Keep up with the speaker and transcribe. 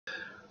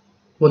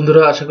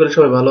বন্ধুরা, আশা করি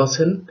সবাই ভালো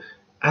আছেন।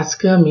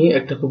 আজকে আমি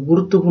একটা খুব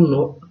গুরুত্বপূর্ণ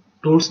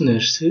টুলস নিয়ে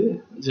এসেছি,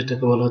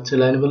 যেটাকে বলা হচ্ছে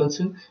লাইন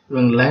ব্যালেন্সিং।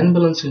 এবং লাইন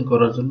ব্যালেন্সিং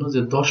করার জন্য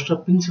যে 10টা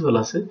প্রিন্সিপাল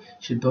আছে,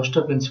 সেই 10টা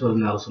প্রিন্সিপাল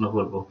নিয়ে আলোচনা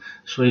করব।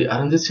 সো এই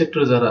আরএনজি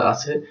সেক্টরে যারা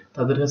আছে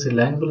তাদের কাছে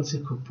লাইন ব্যালেন্সিং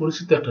খুব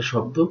পরিচিত একটা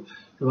শব্দ,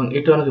 এবং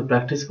এটা অনেকে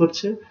প্র্যাকটিস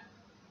করছে।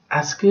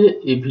 আজকে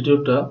এই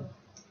ভিডিওটা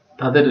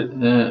তাদের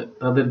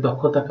তাদের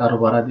দক্ষতাকে আরো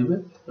বাড়া দিবে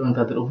এবং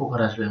তাদের উপকার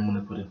আসবে আমি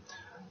মনে করি।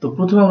 তো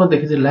প্রথমে আমরা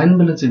দেখি যে লাইন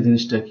ব্যালেন্সিং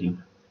জিনিসটা কি।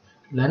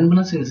 Line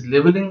balancing is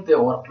leveling the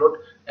workload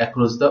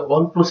across the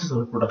all process of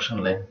production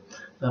line.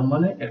 তার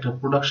মানে একটা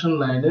প্রোডাকশন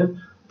লাইনের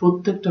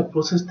প্রত্যেকটা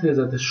প্রসেস থেকে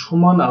যাতে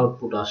সমান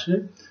আউটপুট আসে,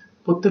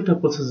 প্রত্যেকটা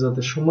প্রসেস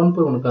যাতে সমান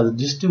পরিমাণ কাজ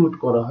ডিস্ট্রিবিউট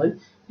করা হয়,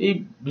 এই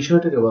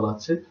বিষয়টাকে বলা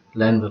হচ্ছে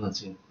লাইন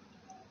ব্যালেন্সিং।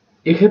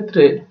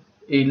 এক্ষেত্রে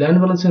এই লাইন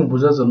ব্যালেন্সিং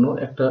বোঝার জন্য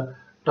একটা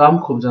টার্ম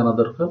খুব জানা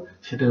দরকার,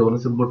 সেটাকে বলা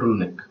হচ্ছে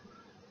bottleneck.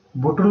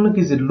 bottleneck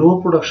is a low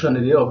production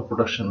area of a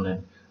production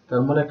line.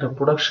 তার মানে একটা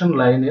প্রোডাকশন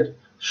লাইনের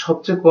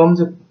সবচেয়ে কম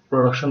যে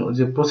প্রোডাকশন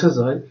যে প্রসেস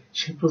হয়,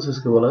 সেই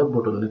প্রসেসকে বলা হয়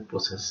bottleneck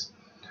প্রসেস।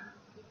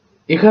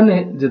 এখানে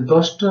যে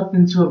 10টা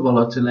প্রিন্সিপাল বলা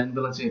হচ্ছে লাইন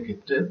ব্যালেন্সিং এর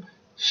ক্ষেত্রে,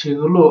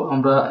 সেগুলো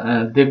আমরা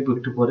দেখব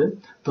একটু পরে।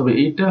 তবে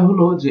এইটা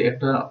হলো যে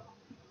একটা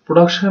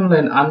প্রোডাকশন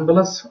লাইন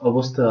আনব্যালেন্স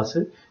অবস্থায় আছে,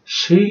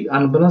 সেই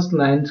আনব্যালেন্স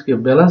লাইনকে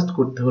ব্যালেন্সড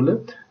করতে হলে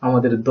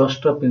আমাদের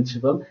 10টা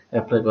প্রিন্সিপাল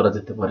অ্যাপ্লাই করা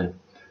যেতে পারে।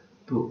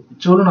 তো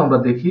চলুন আমরা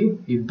দেখি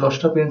এই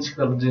 10টা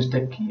প্রিন্সিপাল জিনিসটা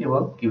কি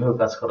এবং কিভাবে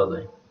কাজ করা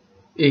যায়।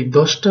 এই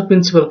 10টা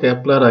প্রিন্সিপালকে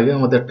অ্যাপ্লাইয়ের আগে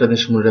আমাদের একটা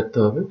জিনিস মনে রাখতে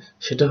হবে,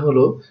 সেটা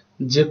হলো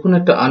যে কোনো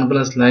একটা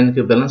আনব্যালেন্স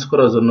লাইনকে ব্যালেন্স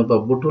করার জন্য বা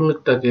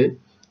bottleneckটাকে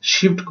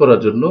শিফট করার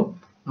জন্য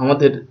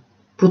আমাদের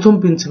প্রথম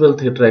প্রিন্সিপাল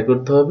থেকে ট্রাই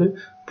করতে হবে।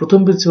 প্রথম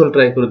প্রিন্সিপাল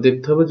ট্রাই করে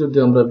দেখতে হবে, যদি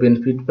আমরা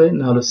বেনিফিট পাই,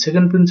 না হলে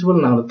সেকেন্ড প্রিন্সিপাল,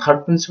 না হলে থার্ড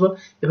প্রিন্সিপাল,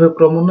 এভাবে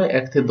ক্রমান্বয়ে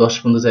 1 থেকে 10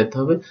 পর্যন্ত যাইতে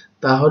হবে,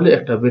 তাহলে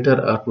একটা বেটার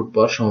আউটপুট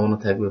পাওয়ার সম্ভাবনা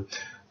থাকবে।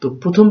 তো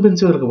প্রথম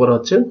প্রিন্সিপালকে বলা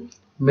হচ্ছে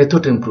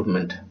মেথড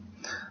ইমপ্রুভমেন্ট।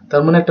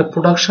 তার মানে একটা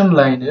প্রোডাকশন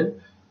লাইনের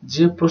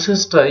যে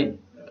প্রসেসটাই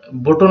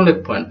bottleneck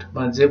পয়েন্ট,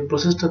 মানে যে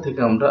প্রসেসটা থেকে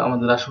আমরা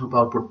আমাদের আসল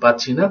আউটপুট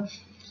পাচ্ছি না,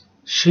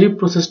 সেই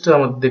প্রসেসটা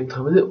আমাদের দেখতে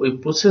হবে যে ওই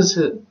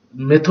প্রসেসের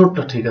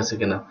মেথডটা ঠিক আছে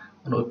কিনা,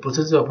 মানে ওই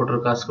প্রসেসে অপারেটর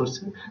কাজ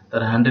করছে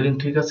তার হ্যান্ডেলিং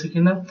ঠিক আছে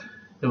কিনা,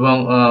 এবং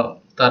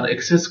তার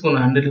এক্সেস কোনো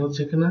হ্যান্ডেলিং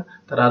হচ্ছে কিনা,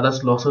 তার আদার্স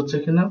লস হচ্ছে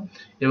কিনা,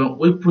 এবং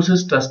ওই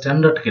প্রসেসটা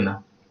স্ট্যান্ডার্ড কিনা।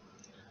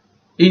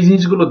 এই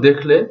জিনিসগুলো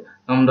দেখলে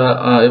আমরা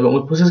এবং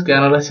ওই প্রসেসকে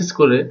অ্যানালাইসিস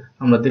করে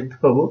আমরা দেখতে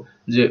পাবো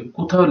যে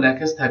কোথাও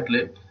ল্যাকেজ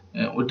থাকলে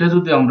ওইটা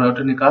যদি আমরা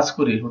ওটা নিয়ে কাজ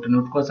করি, ওটা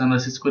নোট কজ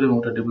অ্যানালাইসিস করি এবং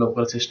ওটা ডেভেলপ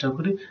করার চেষ্টা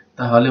করি,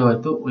 তাহলে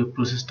হয়তো ওই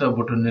প্রসেসটা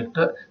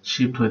bottleneckটা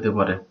শিফট হতে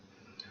পারে।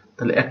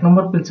 তাহলে 1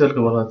 নম্বর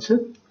প্রিন্সিপালকে বলা হচ্ছে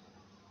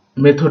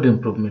মেথড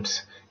ইমপ্রুভমেন্টস।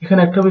 এখানে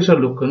একটা বিষয়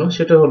লক্ষণীয়,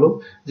 সেটা হলো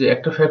যে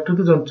একটা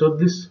ফ্যাক্টরিতে যখন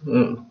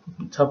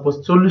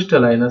 40টা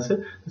লাইন আছে,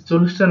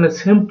 40টা লাইনের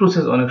সেম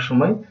প্রসেস অনেক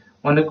সময়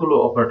অনেকগুলো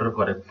অপারেটর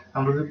করে।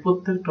 আমরা যদি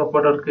প্রত্যেকটা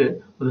অপারেটরকে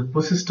ওদের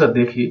প্রসেসটা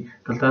দেখি,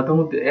 তাহলে তাদের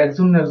মধ্যে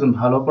একজন না একজন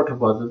ভালো অপারেটর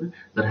পাওয়া যাবে,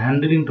 যার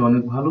হ্যান্ডলিংটা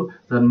অনেক ভালো,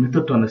 যার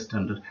মেথডটা অনেক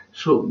স্ট্যান্ডার্ড।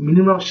 সো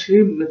মিনিমাম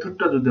সেই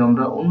মেথডটা যদি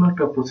আমরা অন্য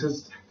একটা প্রসেস,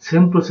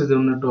 সেম প্রসেসে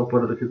অন্য একটা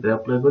অপারেটরের ক্ষেত্রে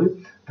অ্যাপ্লাই করি,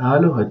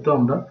 তাহলে হয়তো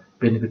আমরা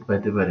বেনিফিট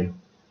পাইতে পারি।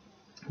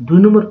 2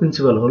 নম্বর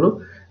প্রিন্সিপাল হলো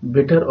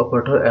বেটার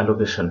অপারেটর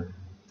অ্যালোকেশন।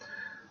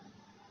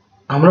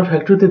 আমরা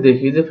ফ্যাক্টরিতে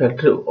দেখি যে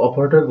ফ্যাক্টরি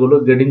অপারেটর গুলো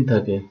গ্রেডিং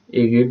থাকে,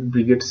 এ gate,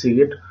 B gate, C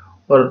gate,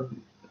 আর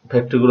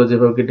ফ্যাক্টরি গুলো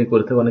যেভাবে গ্রেডিং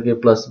করে থাকে, অনেকে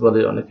প্লাস বলে,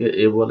 অনেকে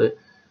এ বলে,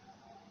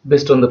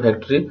 best on the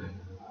factory.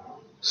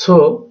 So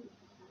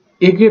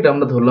A gate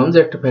আমরা ধরলাম যে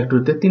একটা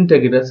ফ্যাক্টরিতে 3টা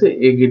গেট আছে,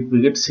 এ gate, B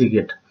gate, C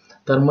gate.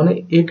 তার মানে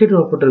এ গেটের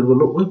অপারেটর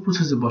গুলো ওই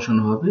প্রসেসে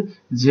বসানো হবে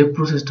যে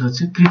প্রসেসটা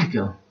হচ্ছে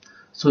ক্রিটিক্যাল।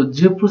 সো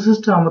যে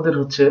প্রসেসটা আমাদের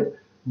হচ্ছে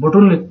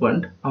bottleneck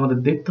পয়েন্ট, আমাদের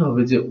দেখতে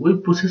হবে যে ওই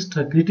প্রসেসটা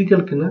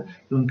ক্রিটিক্যাল কিনা,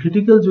 এবং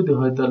ক্রিটিক্যাল যদি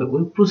হয় তাহলে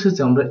ওই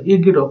প্রসেসে আমরা এ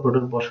গেট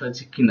অপারেটর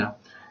বসাইছি কিনা।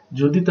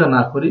 যদি তা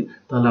না করি,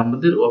 তাহলে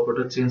আমাদের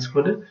অপারেটর চেঞ্জ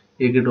করে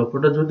এ গেট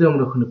অপারেটর যদি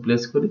আমরা ওখানে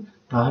প্লেস করি,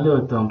 তাহলে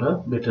হয়তো আমরা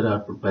বেটার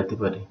আউটপুট পাইতে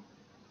পারি।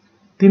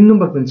 3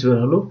 নম্বর প্রিন্সিপাল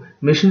হলো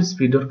মেশিন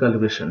স্পিড অর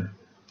ক্যালিব্রেশন।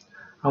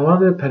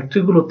 আমাদের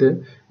ফ্যাক্টরিগুলোতে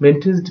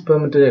মেইনটেনেন্স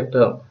ডিপার্টমেন্টের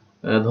একটা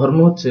ধর্ম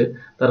হচ্ছে,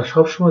 তারা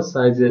সবসময়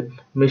চায় যে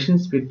মেশিন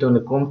স্পিডটা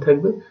অনেক কম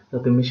থাকবে,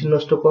 যাতে মেশিন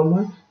নষ্ট কম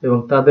হয় এবং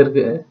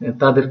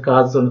তাদের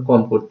কাজ অনেক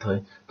কম করতে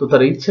হয়। তো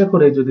তারা ইচ্ছা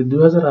করে যদি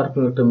 2000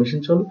 আরপিএম একটা মেশিন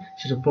চলে,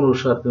 সেটা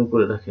 1500 আরপিএম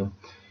করে রাখে।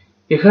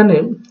 এখানে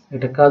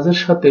একটা কাজের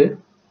সাথে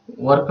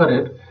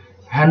ওয়ার্কারের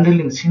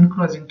হ্যান্ডেলিং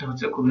সিনক্রোনাইজিংটা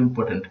হচ্ছে খুব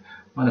ইম্পর্টেন্ট।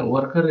 মানে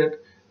ওয়ার্কারের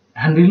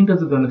হ্যান্ডেলিংটা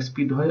যদি অনেক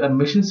স্পিড হয় আর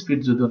মেশিন স্পিড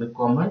যদি অনেক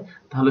কম হয়,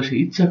 তাহলে সে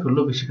ইচ্ছা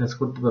করলেও বেশি কাজ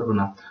করতে পারবে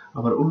না।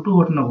 আবার উল্টো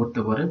ঘটনা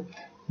ঘটতে পারে,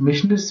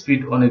 মেশিনের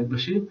স্পিড অনেক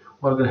বেশি,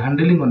 ওয়ার্কার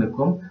হ্যান্ডেলিং অনেক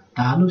কম,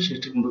 তাহলেও সে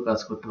ঠিকমতো কাজ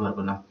করতে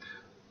পারবে না।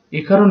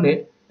 এই কারণে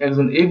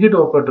একজন এ গ্রেড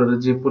অপারেটরের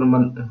যে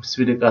পরিমাণ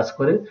স্পিডে কাজ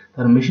করে,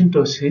 তার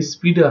মেশিনটাও সেই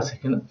স্পিডে আছে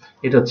কিনা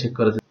এটা চেক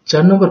করা যায়।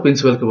 4 নম্বর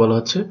প্রিন্সিপালকে বলা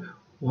হচ্ছে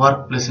ওয়ার্ক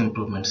প্লেস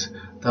ইমপ্রুভমেন্টস।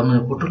 তার মানে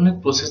bottleneck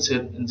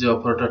প্রসেসের যে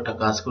অপারেটরটা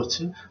কাজ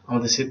করছে,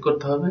 আমাদের চেক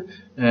করতে হবে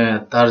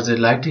তার যে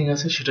লাইটিং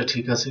আছে সেটা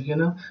ঠিক আছে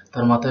কিনা,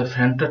 তার মাথায়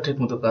ফ্যানটা ঠিক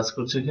মতো কাজ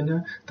করছে কিনা,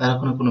 তার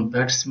এখন কোনো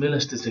ব্যাড স্মেল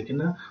আসতেছে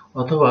কিনা,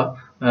 অথবা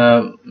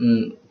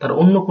তার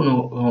অন্য কোনো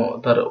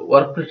তার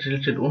ওয়ার্ক প্লেস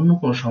রিলেটেড অন্য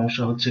কোনো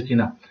সমস্যা হচ্ছে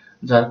কিনা,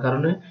 যার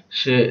কারণে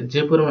সে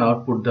যে পরিমাণ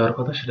আউটপুট দেওয়ার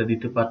কথা সেটা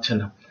দিতে পারছে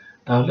না।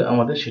 তাহলে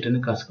আমাদের সেটা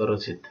নিয়ে কাজ করা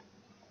উচিত।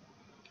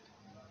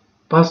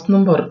 5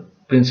 নম্বর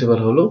প্রিন্সিপাল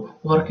হলো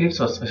work it's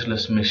or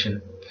specialised machine.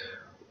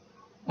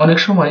 অনেক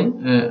সময়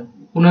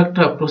কোনো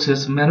একটা প্রসেস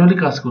ম্যানুয়ালি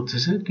কাজ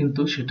করতেছে,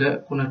 কিন্তু সেটা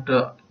কোনো একটা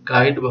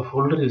গাইড বা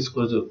ফোল্ডার ইউজ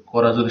করে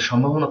করা যদি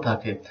সম্ভাবনা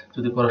থাকে,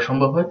 যদি করা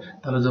সম্ভব হয়,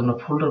 তাহলে যদি আমরা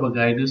ফোল্ডার বা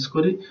গাইড ইউজ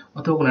করি,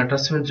 অথবা কোনো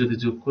অ্যাটাচমেন্ট যদি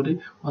যোগ করি,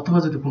 অথবা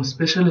যদি কোনো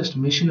স্পেশালিস্ট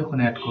মেশিন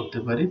ওখানে অ্যাড করতে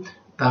পারি,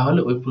 তাহলে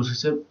ওই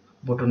প্রসেসের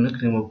বটলনেক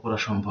রিমুভ করা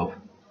সম্ভব।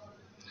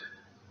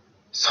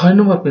 6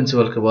 নম্বর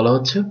প্রিন্সিপালকে বলা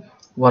হচ্ছে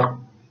ওয়ার্ক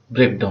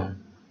ব্রেকডাউন।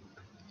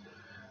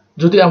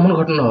 যদি এমন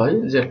ঘটনা হয়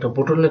যে একটা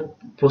বটলনেক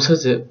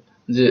প্রসেসে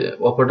যে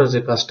অপারেটর যে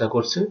কাজটা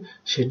করছে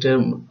সেটা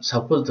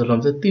সাপোজ ধরলাম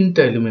যে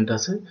 3টা এলিমেন্ট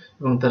আছে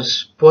এবং তার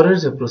পরের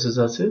যে প্রসেস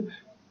আছে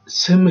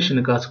সেম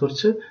মেশিনে কাজ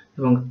করছে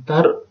এবং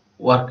তার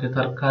ওয়ার্কে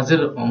তার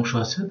কাজের অংশ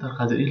আছে, তার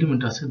কাজের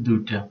এলিমেন্ট আছে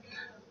 2টা।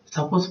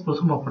 সাপোজ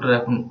প্রথম অপারেটর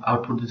এখন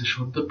আউটপুট দিচ্ছে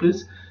 70 পিস,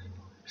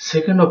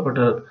 সেকেন্ড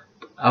অপারেটর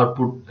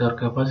আউটপুট তার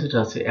ক্যাপাসিটি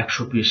আছে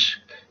 120,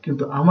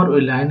 কিন্তু আমার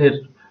ওই লাইনের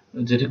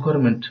যে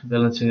রিকোয়ারমেন্ট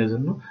ব্যালেন্সিং এর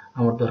জন্য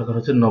আমার দরকার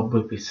হচ্ছে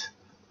 90 পিস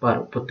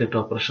প্রত্যেকটা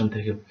অপারেশন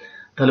থেকে।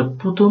 তাহলে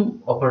প্রথম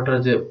অপারেটর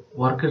যে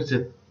ওয়ার্কের যে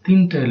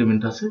 3টা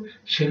এলিমেন্ট আছে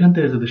সেখান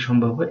থেকে যদি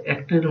সম্ভব হয়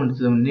একটা এলিমেন্ট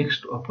যদি আমি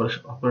নেক্সট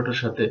অপারেটর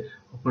সাথে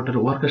অপারেটর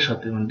ওয়ার্কের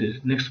সাথে মানে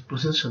নেক্সট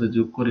প্রসেসের সাথে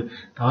যোগ করি,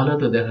 তাহলে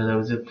হয়তো দেখা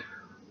যাবে যে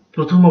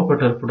প্রথম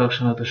অপারেটর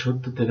প্রোডাকশন হয়তো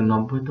 70 থেকে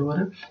 90 হতে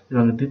পারে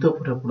এবং দ্বিতীয়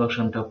অপারেটর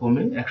প্রোডাকশনটা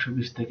কমে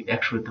 120 থেকে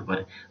 100 হতে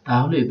পারে।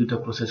 তাহলে এই দুটো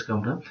প্রসেসকে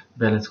আমরা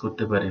ব্যালেন্স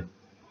করতে পারি।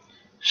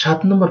 7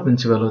 নম্বর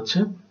প্রিন্সিপাল হচ্ছে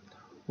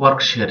ওয়ার্ক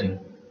শেয়ারিং।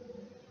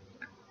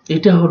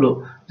 এটা হলো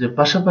যে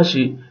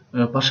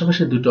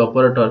পাশাপাশি দুটো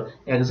অপারেটর,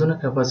 একজনের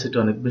ক্যাপাসিটি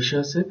অনেক বেশি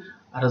আছে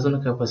আর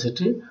একজনের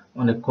ক্যাপাসিটি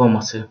অনেক কম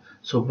আছে।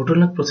 সো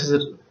bottleneck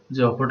প্রসেসের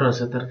যে অপারেটর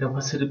আছে তার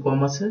ক্যাপাসিটি কম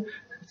আছে,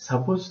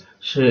 সাপোজ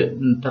সে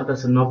তার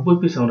কাছে 90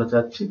 পিস আমরা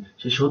চাচ্ছি,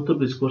 সে 70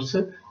 পিস করছে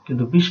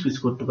কিন্তু 20 পিস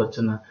করতে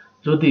পারছে না।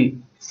 যদি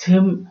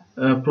সেম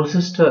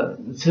প্রসেসটা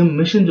সেম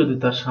মেশিন যদি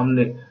তার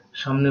সামনে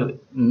সামনে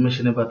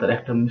মেশিনে বা তার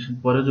একটা মেশিন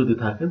পরে যদি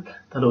থাকে,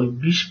 তাহলে ওই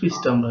 20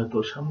 পিসটা আমরা হয়তো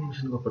সামনে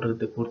মেশিন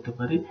অপারেটরতে করতে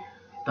পারি,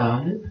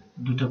 তাহলে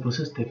দুটো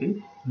প্রসেস থেকে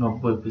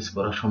 90 পিস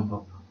করা সম্ভব।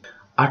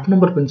 8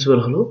 নম্বর প্রিন্সিপাল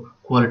হলো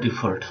কোয়ালিটি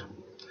ফল্ট।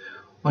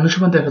 অনেক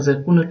সময় দেখা যায়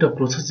কোন একটা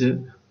প্রসেসে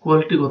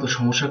কোয়ালিটিগত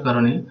সমস্যার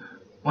কারণে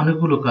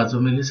অনেকগুলো কাজ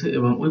জমে গেছে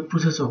এবং ওই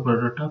প্রসেস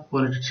অপারেটরটা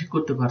কোয়ালিটি ঠিক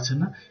করতে পারছে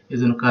না,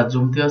 এজন্য কাজ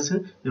জমতে আছে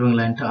এবং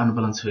লাইনটা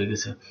আনব্যালেন্স হয়ে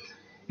গেছে।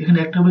 এখানে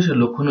একটা বিষয়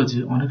লক্ষণীয় যে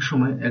অনেক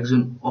সময় একজন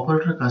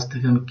অপারেটরের কাছ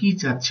থেকে আমি কি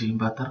চাচ্ছি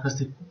বা তার কাছ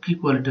থেকে কি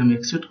কোয়ালিটি আমি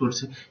এক্সপেক্ট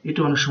করছি, এটা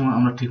অনেক সময়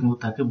আমরা ঠিকমতো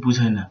তাকে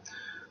বুঝাই না।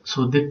 সো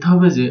দেখতে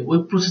হবে যে ওই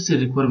প্রসেসের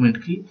রিকোয়ারমেন্ট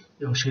কি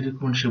এবং সেই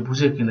রিকোয়ারমেন্ট সে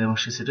বুঝে কিনা এবং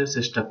সে সেটা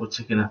চেষ্টা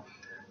করছে কিনা।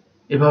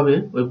 এভাবে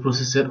ওই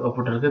প্রসেসের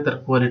অপারেটরকে তার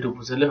কোয়ালিটি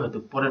বুঝালে হয়তো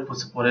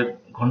পরের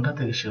ঘন্টা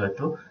থেকে সে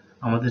হয়তো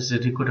আমাদের যে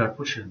রিকোয়ার্ড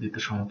আউটপুট সেটা দিতে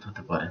সমর্থ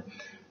হতে পারে।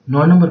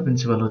 9 নম্বর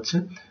প্রিন্সিপাল হচ্ছে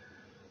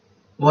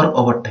ওয়ার্ক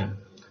ওভারটাইম।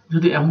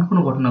 যদি এমন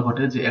কোনো ঘটনা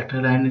ঘটে যে একটা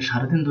লাইনে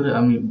সারাদিন ধরে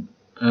আমি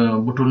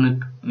bottleneck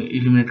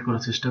এলিমিনেট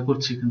করার চেষ্টা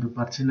করছি কিন্তু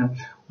পারছি না,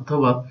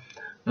 অথবা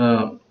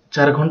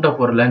 4 ঘন্টা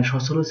পর লাইন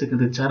সচল হয়েছে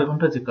কিন্তু 4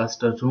 ঘন্টা যে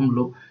কাজটা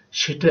জমলো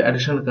সেটা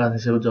অ্যাডিশনাল কাজ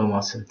হিসেবে জমা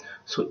আছে।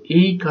 সো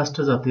এই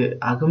কাজটা যাতে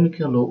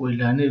আগামীকালও ওই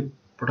লাইনের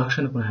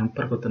প্রোডাকশনে কোনো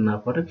হ্যাম্পার করতে না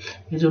পারে,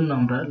 এই জন্য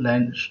আমরা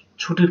লাইন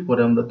ছুটির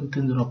পরে আমরা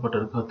 2-3 জন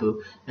অপারেটরকে হয়তো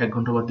 1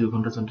 ঘন্টা বা 2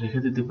 ঘন্টার জন্য রেখে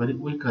দিতে পারি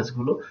ওই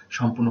কাজগুলো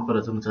সম্পূর্ণ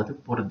করার জন্য, যাতে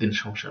পরের দিন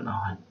সমস্যা না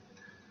হয়।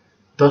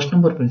 10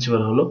 নম্বর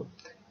প্রিন্সিপাল হলো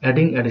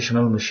অ্যাডিং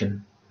অ্যাডিশনাল মেশিন।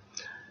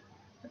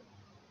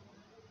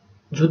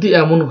 যদি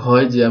এমন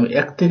হয় যে আমি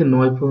 1 থেকে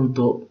 9 পর্যন্ত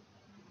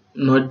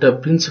 9টা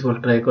প্রিন্সিপাল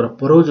ট্রাই করার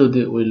পরেও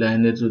যদি ওই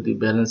লাইনের যদি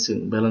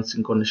ব্যালেন্সিং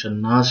কন্ডিশন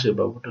না আসে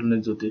বা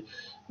bottleneck যদি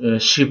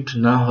শিফট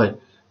না হয়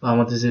বা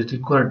আমাদের যে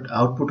রিকোয়ার্ড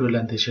আউটপুট ওই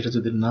লাইন থেকে সেটা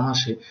যদি না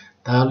আসে,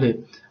 তাহলে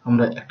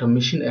আমরা একটা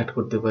মেশিন অ্যাড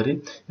করতে পারি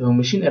এবং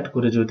মেশিন অ্যাড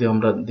করে যদি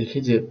আমরা দেখি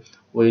যে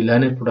ওই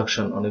লাইনের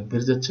প্রোডাকশন অনেক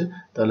বেড়ে যাচ্ছে,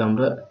 তাহলে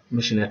আমরা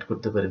মেশিন অ্যাড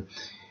করতে পারি।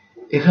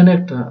 এখানে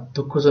একটা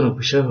দুঃখজনক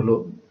বিষয় হলো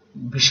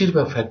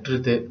বেশিরভাগ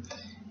ফ্যাক্টরিতে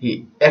এই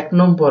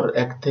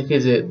 1 থেকে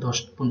যে 10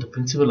 পর্যন্ত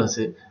প্রিন্সিপাল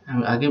আছে,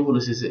 আমি আগে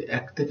বলেছি যে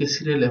 1 থেকে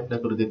সিরিয়াল অ্যাপ্লাই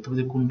করে দেখতে হবে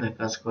যে কোনটায়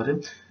কাজ করে।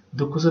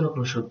 দুঃখজনক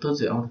হলো সত্য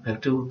যে আমাদের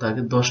ফ্যাক্টরিগুলোতে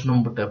আগে 10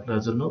 নম্বরটা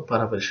অ্যাপ্লাইয়ের জন্য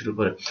পারাপারি শুরু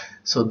করে।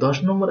 সো 10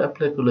 নম্বর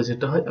অ্যাপ্লাই করলে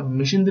যেটা হয়,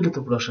 মেশিন দিলে তো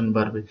প্রোডাকশন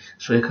বাড়বে,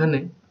 সো এখানে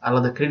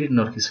আলাদা ক্রেডিট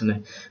নেওয়ার কিছু নেই।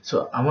 সো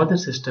আমাদের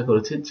চেষ্টা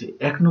করেছি যে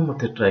 1 নম্বর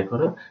থেকে ট্রাই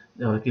করা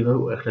যে আমরা কিভাবে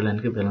একটা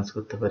লাইনকে ব্যালেন্স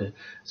করতে পারি।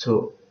 সো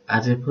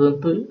আজ এ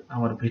পর্যন্তই।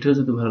 আমার ভিডিও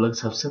যদি ভালো লাগে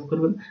সাবস্ক্রাইব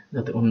করবেন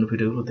যাতে অন্য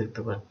ভিডিওগুলো দেখতে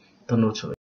পারেন। ধন্যবাদ সবাই।